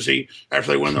Sox jersey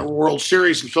after they win the World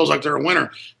Series and feels like they're a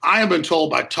winner. I have been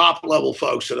told by top-level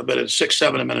folks that have been in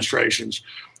 6-7 administrations,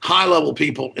 high-level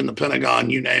people in the Pentagon,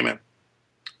 you name it,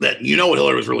 that you know what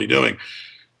Hillary was really doing.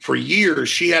 For years,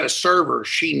 she had a server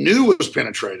she knew was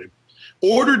penetrated,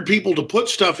 ordered people to put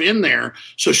stuff in there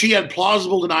so she had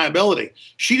plausible deniability.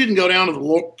 She didn't go down to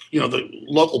the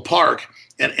local park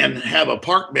and have a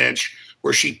park bench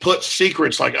where she put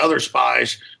secrets like other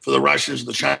spies for the Russians and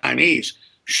the Chinese.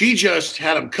 She just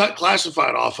had them cut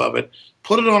classified off of it,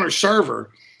 put it on her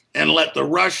server, and let the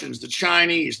Russians, the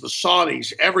Chinese, the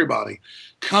Saudis, everybody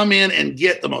come in and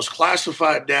get the most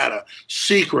classified data,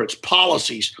 secrets,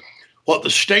 policies, what the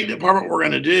State Department were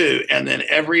going to do, and then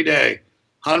every day,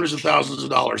 hundreds of thousands of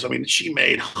dollars. I mean, she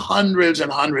made hundreds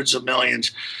and hundreds of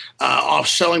millions off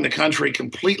selling the country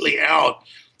completely out.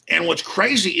 And what's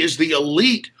crazy is the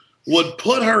elite would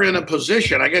put her in a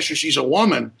position, I guess if she's a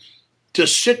woman, to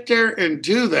sit there and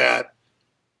do that.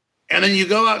 And then you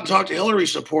go out and talk to Hillary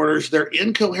supporters. They're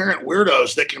incoherent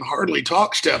weirdos that can hardly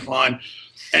talk, Stefan.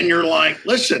 And you're like,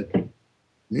 listen,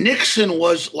 Nixon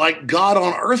was like God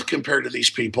on earth compared to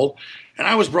these people. And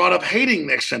I was brought up hating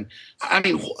Nixon. I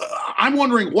mean, I'm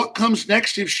wondering what comes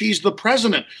next if she's the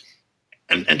president.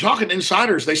 And talking to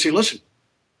insiders, they say, listen,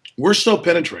 we're so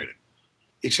penetrated.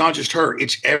 It's not just her.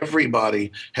 It's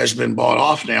everybody has been bought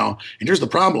off now. And here's the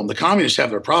problem. The communists have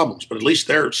their problems, but at least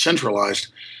they're centralized.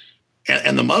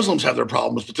 And the Muslims have their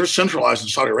problems, but they're centralized in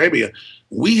Saudi Arabia.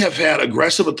 We have had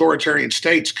aggressive authoritarian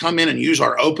states come in and use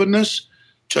our openness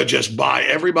to just buy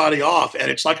everybody off. And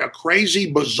it's like a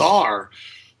crazy bazaar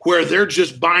where they're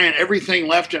just buying everything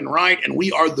left and right, and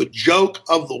we are the joke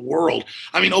of the world.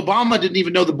 I mean, Obama didn't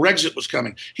even know the Brexit was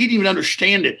coming. He didn't even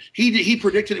understand it. He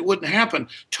predicted it wouldn't happen.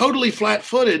 Totally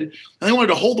flat-footed, and they wanted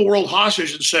to hold the world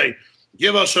hostage and say,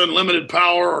 give us unlimited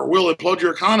power or we'll implode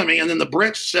your economy. And then the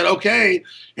Brits said, okay,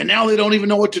 and now they don't even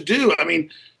know what to do. I mean,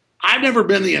 I've never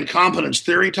been the incompetence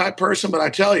theory type person, but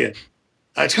I tell you,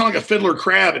 it's kind of like a fiddler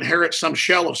crab inherits some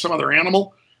shell of some other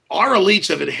animal. Our elites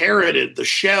have inherited the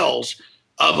shells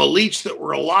of elites that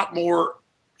were a lot more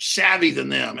savvy than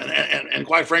them. And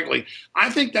quite frankly, I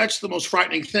think that's the most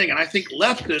frightening thing. And I think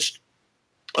leftists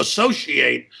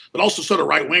associate, but also sort of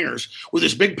right-wingers, with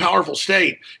this big, powerful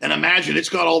state and imagine it's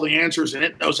got all the answers and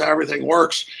it knows how everything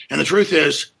works. And the truth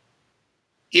is,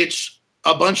 it's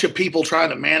a bunch of people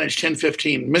trying to manage 10,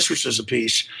 15 mistresses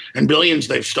apiece and billions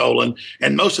they've stolen.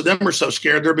 And most of them are so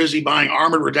scared they're busy buying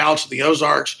armored redoubts in the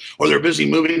Ozarks, or they're busy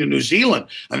moving to New Zealand.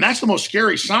 And that's the most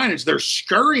scary sign, is they're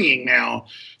scurrying now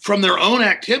from their own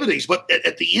activities. But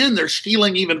at the end, they're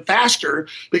stealing even faster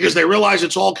because they realize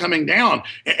it's all coming down.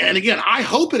 And again, I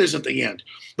hope it isn't the end.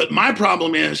 But my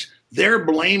problem is they're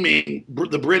blaming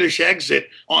the British exit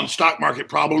on stock market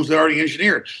problems they already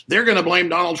engineered. They're going to blame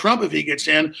Donald Trump if he gets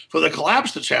in for the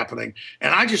collapse that's happening.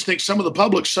 And I just think some of the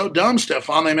public's so dumb,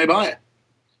 Stefan, they may buy it.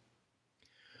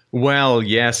 Well,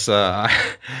 yes,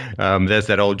 there's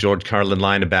that old George Carlin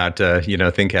line about,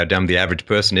 think how dumb the average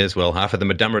person is. Well, half of them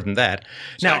are dumber than that.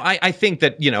 Now, I think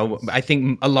that, I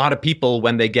think a lot of people,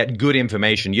 when they get good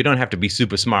information, you don't have to be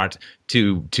super smart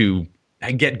to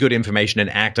get good information and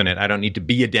act on it. I don't need to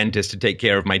be a dentist to take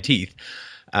care of my teeth.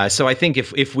 So I think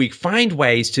if we find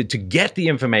ways to get the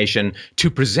information, to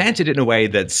present it in a way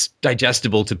that's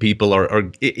digestible to people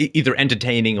or either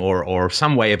entertaining or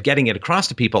some way of getting it across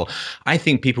to people, I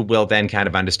think people will then kind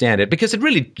of understand it, because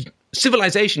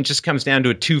civilization just comes down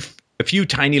to a few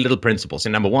tiny little principles.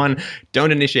 And number one,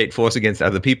 don't initiate force against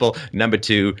other people. Number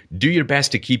two, do your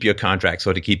best to keep your contracts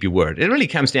or to keep your word. It really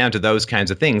comes down to those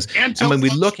kinds of things. And when we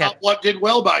look at what did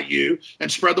well by you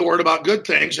and spread the word about good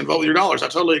things and vote with your dollars. I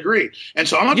totally agree. And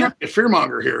so I'm not trying to be a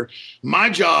fearmonger here.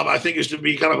 My job, I think, is to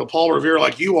be kind of a Paul Revere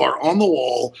like you are on the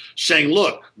wall saying,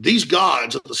 look, these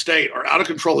gods of the state are out of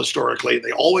control historically.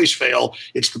 They always fail.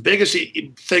 It's the biggest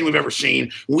thing we've ever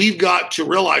seen. We've got to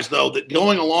realize, though, that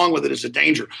going along with it is a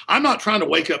danger. I'm not trying to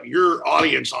wake up your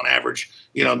audience on average,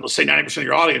 let's say 90% of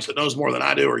your audience that knows more than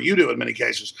I do or you do in many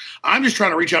cases. I'm just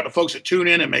trying to reach out to folks that tune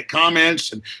in and make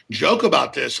comments and joke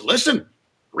about this. Listen,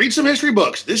 read some history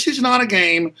books. This is not a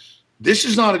game. This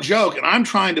is not a joke. And I'm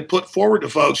trying to put forward to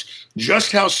folks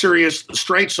just how serious the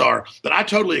straits are. But I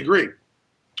totally agree.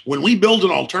 When we build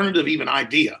an alternative even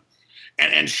idea,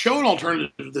 and show an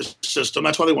alternative to this system,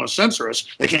 that's why they want to censor us.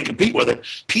 They can't compete with it.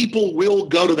 People will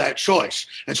go to that choice.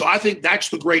 And so I think that's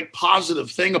the great positive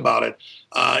thing about it,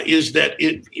 is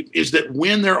that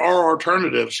when there are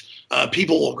alternatives,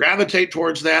 people will gravitate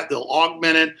towards that. They'll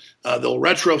augment it. They'll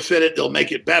retrofit it. They'll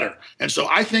make it better. And so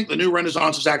I think the new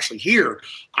Renaissance is actually here.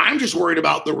 I'm just worried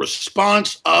about the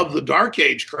response of the Dark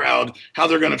Age crowd, how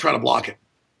they're going to try to block it.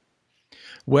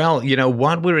 Well,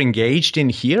 what we're engaged in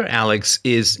here, Alex,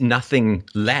 is nothing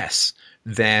less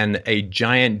than a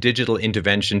giant digital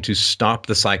intervention to stop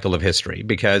the cycle of history,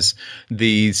 because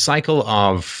the cycle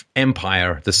of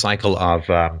empire, the cycle of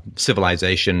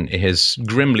civilization is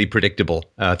grimly predictable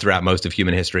throughout most of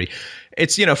human history.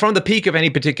 It's, from the peak of any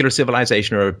particular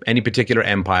civilization or any particular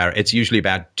empire, it's usually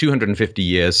about 250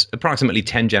 years, approximately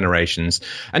 10 generations,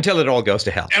 until it all goes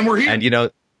to hell. And we're here.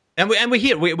 And we're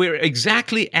here. We're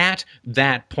exactly at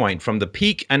that point from the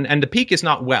peak. And the peak is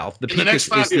not wealth. The peak is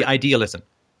the idealism.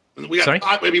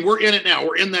 We're in it now.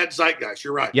 We're in that zeitgeist.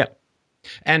 You're right. Yep.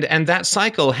 And that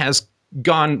cycle has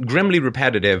gone grimly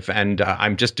repetitive. And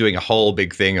I'm just doing a whole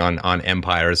big thing on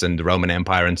empires and the Roman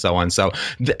Empire and so on. So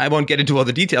I won't get into all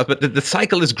the details, but the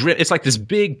cycle is it's like this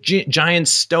big giant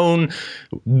stone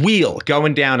wheel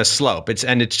going down a slope. It's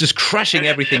just crushing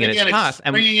everything in its path.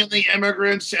 And bringing in the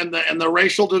immigrants and the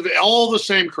racial all the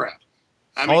same crap.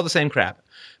 All the same crap.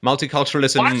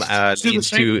 Multiculturalism leads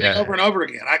to over and over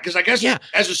again. Because I guess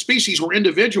as a species we're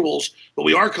individuals, but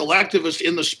we are collectivists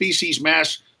in the species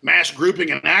mass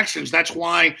grouping and actions. That's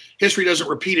why history doesn't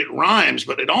repeat, it rhymes,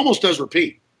 but it almost does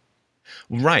repeat.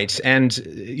 Right. And,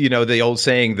 the old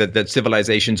saying that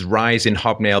civilizations rise in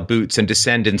hobnail boots and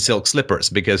descend in silk slippers,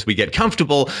 because we get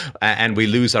comfortable and we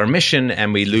lose our mission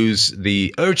and we lose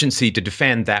the urgency to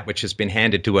defend that which has been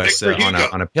handed to us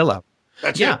on a pillow.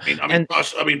 That's it.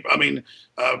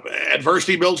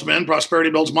 Adversity builds men, prosperity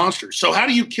builds monsters. So how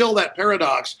do you kill that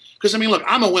paradox? Because, look,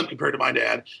 I'm a wimp compared to my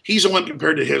dad. He's a wimp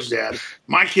compared to his dad.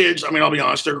 My kids, I'll be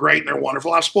honest, they're great and they're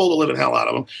wonderful. I've spoiled the living hell out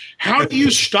of them. How do you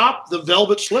stop the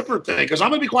velvet slipper thing? Because I'm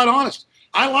going to be quite honest.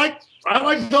 I like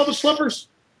velvet slippers.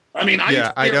 I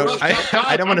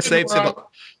don't want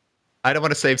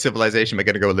to save civilization by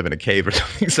going to go live in a cave or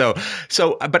something.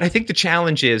 But I think the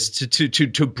challenge is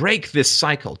to break this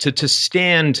cycle, to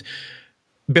stand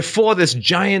before this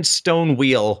giant stone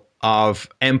wheel of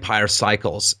empire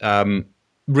cycles,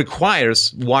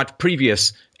 requires what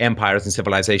previous empires and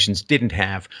civilizations didn't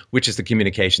have, which is the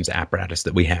communications apparatus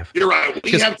that we have. You're right.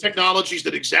 We have technologies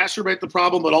that exacerbate the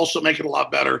problem, but also make it a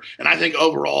lot better. And I think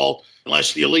overall,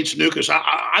 unless the elites nuke us,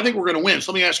 I think we're going to win.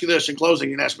 So let me ask you this in closing.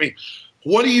 You can ask me,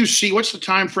 what do you see? What's the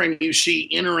time frame you see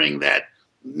entering that?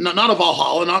 Not a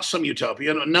Valhalla, not some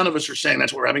utopia. None of us are saying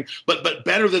that's what we're having, but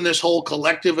better than this whole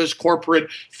collectivist,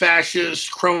 corporate,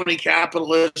 fascist, crony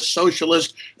capitalist,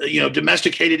 socialist,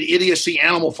 domesticated idiocy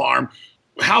animal farm.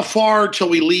 How far till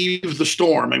we leave the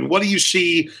storm? What do you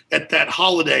see at that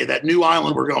holiday, that new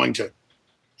island we're going to?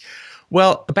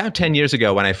 Well, about 10 years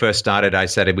ago when I first started, I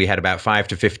said we had about 5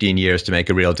 to 15 years to make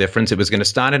a real difference. It was going to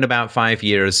start in about 5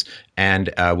 years,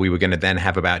 and we were going to then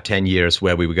have about 10 years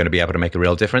where we were going to be able to make a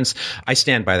real difference. I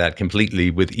stand by that completely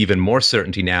with even more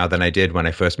certainty now than I did when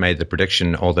I first made the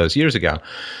prediction all those years ago.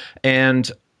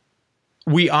 And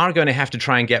we are going to have to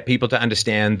try and get people to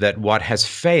understand that what has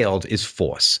failed is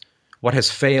force. What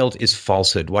has failed is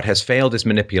falsehood. What has failed is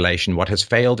manipulation. What has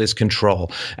failed is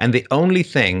control. And the only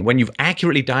thing, when you've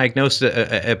accurately diagnosed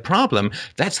a problem,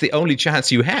 that's the only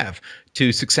chance you have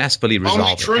to successfully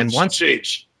resolve it. And once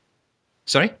succeeds.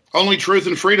 Sorry? Only truth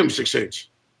and freedom succeeds.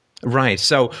 Right.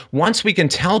 So once we can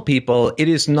tell people it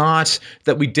is not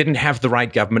that we didn't have the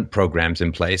right government programs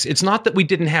in place. It's not that we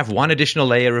didn't have one additional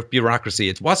layer of bureaucracy.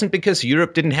 It wasn't because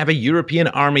Europe didn't have a European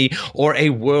army or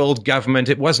a world government.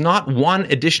 It was not one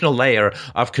additional layer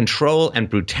of control and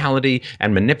brutality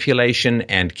and manipulation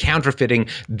and counterfeiting.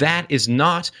 That is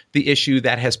not the issue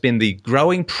that has been the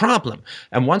growing problem.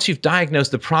 And once you've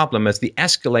diagnosed the problem as the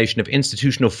escalation of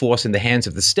institutional force in the hands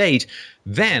of the state,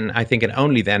 then I think, and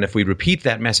only then, if we repeat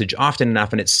that message often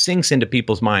enough and it sinks into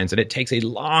people's minds, and it takes a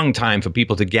long time for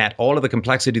people to get all of the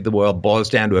complexity of the world boils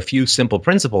down to a few simple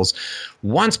principles.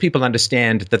 Once people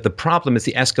understand that the problem is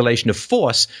the escalation of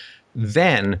force,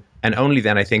 then and only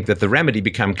then I think that the remedy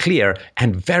become clear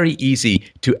and very easy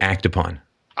to act upon.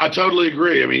 I totally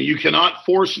agree. I mean, you cannot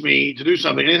force me to do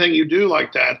something. Anything you do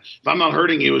like that, if I'm not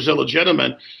hurting you, is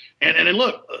illegitimate. And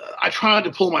look, I tried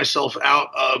to pull myself out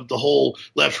of the whole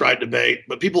left-right debate,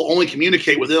 but people only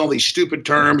communicate within all these stupid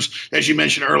terms, as you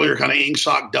mentioned earlier, kind of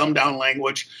ing-sock, dumbed-down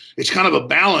language. It's kind of a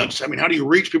balance. I mean, how do you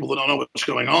reach people that don't know what's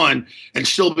going on and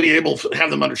still be able to have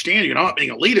them understand? You're not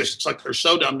being elitist. It's like they're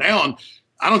so dumbed down.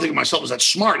 I don't think of myself as that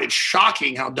smart. It's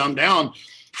shocking how dumbed down,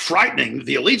 frightening.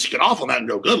 The elites get off on that and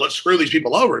go, good, let's screw these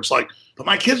people over. It's like, but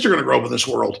my kids are going to grow up in this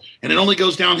world, and it only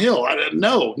goes downhill.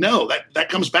 No, that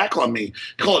comes back on me.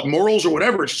 Call it morals or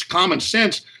whatever. It's just common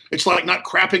sense. It's like not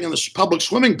crapping in the public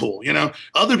swimming pool. You know,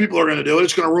 other people are going to do it.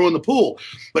 It's going to ruin the pool.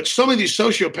 But some of these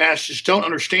sociopaths just don't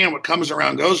understand what comes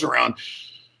around goes around.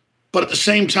 But at the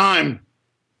same time,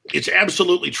 it's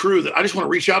absolutely true that I just want to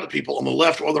reach out to people on the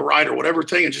left or the right or whatever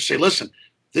thing and just say, listen,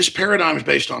 this paradigm is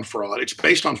based on fraud. It's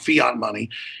based on fiat money.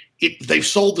 They've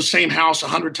sold the same house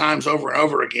 100 times over and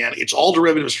over again. It's all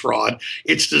derivatives fraud.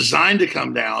 It's designed to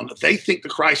come down. They think the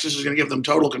crisis is going to give them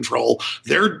total control.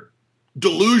 They're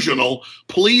delusional.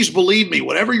 Please believe me,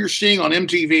 whatever you're seeing on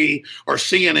MTV or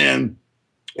CNN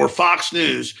or Fox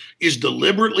News is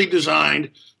deliberately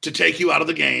designed to take you out of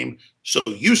the game so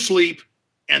you sleep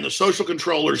and the social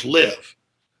controllers live.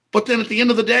 But then at the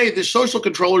end of the day, the social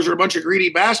controllers are a bunch of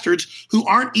greedy bastards who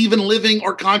aren't even living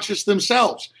or conscious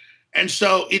themselves. And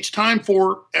so it's time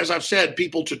for, as I've said,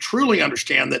 people to truly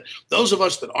understand that those of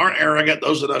us that aren't arrogant,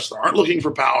 those of us that aren't looking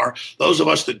for power, those of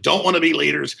us that don't want to be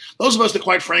leaders, those of us that,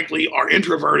 quite frankly, are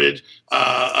introverted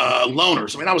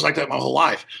loners. I mean, I was like that my whole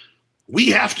life. We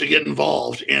have to get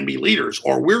involved and be leaders,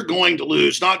 or we're going to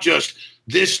lose not just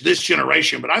this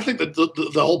generation, but I think that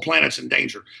the whole planet's in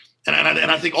danger. And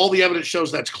I think all the evidence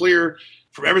shows that's clear.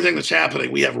 From everything that's happening,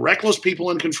 we have reckless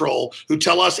people in control who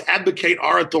tell us, advocate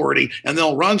our authority, and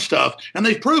they'll run stuff. And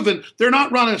they've proven they're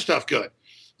not running stuff good.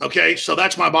 Okay, so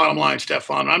that's my bottom line,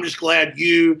 Stefan. I'm just glad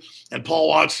you and Paul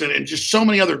Watson and just so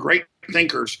many other great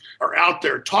thinkers are out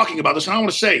there talking about this. And I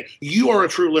want to say, you are a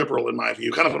true liberal, in my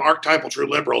view, kind of an archetypal true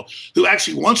liberal who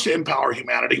actually wants to empower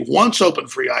humanity, wants open,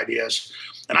 free ideas.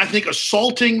 And I think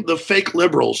assaulting the fake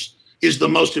liberals is the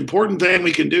most important thing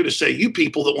we can do to say, you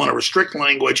people that want to restrict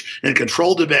language and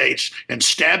control debates and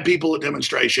stab people at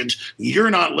demonstrations, you're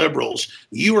not liberals.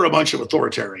 You are a bunch of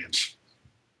authoritarians.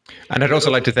 And I'd also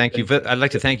like to thank you for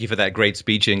that great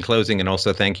speech in closing, and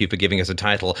also thank you for giving us a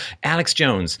title, Alex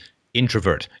Jones,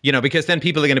 Introvert, because then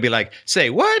people are going to be like, say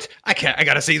what? I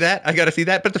got to see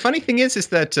that. But the funny thing is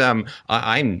that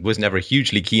I was never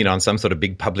hugely keen on some sort of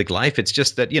big public life. It's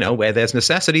just that, where there's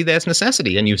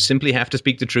necessity, and you simply have to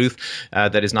speak the truth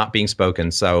that is not being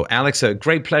spoken. So, Alex, a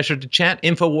great pleasure to chat.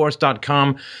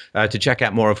 Infowars.com to check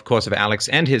out more, of course, of Alex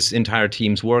and his entire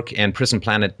team's work, and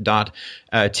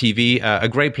prisonplanet.tv. A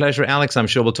great pleasure, Alex. I'm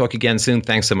sure we'll talk again soon.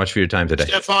 Thanks so much for your time today.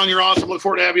 Stefan, you're awesome. Look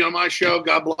forward to having you on my show.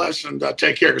 God bless, and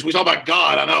take care. Because we talk about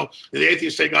God. I know the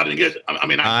atheists say God didn't get it.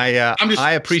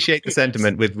 I appreciate the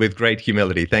sentiment with great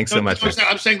humility. Thanks so much.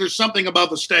 I'm saying there's something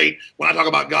about the state. When I talk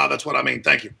about God, that's what I mean.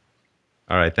 Thank you.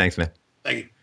 All right. Thanks, man. Thank you.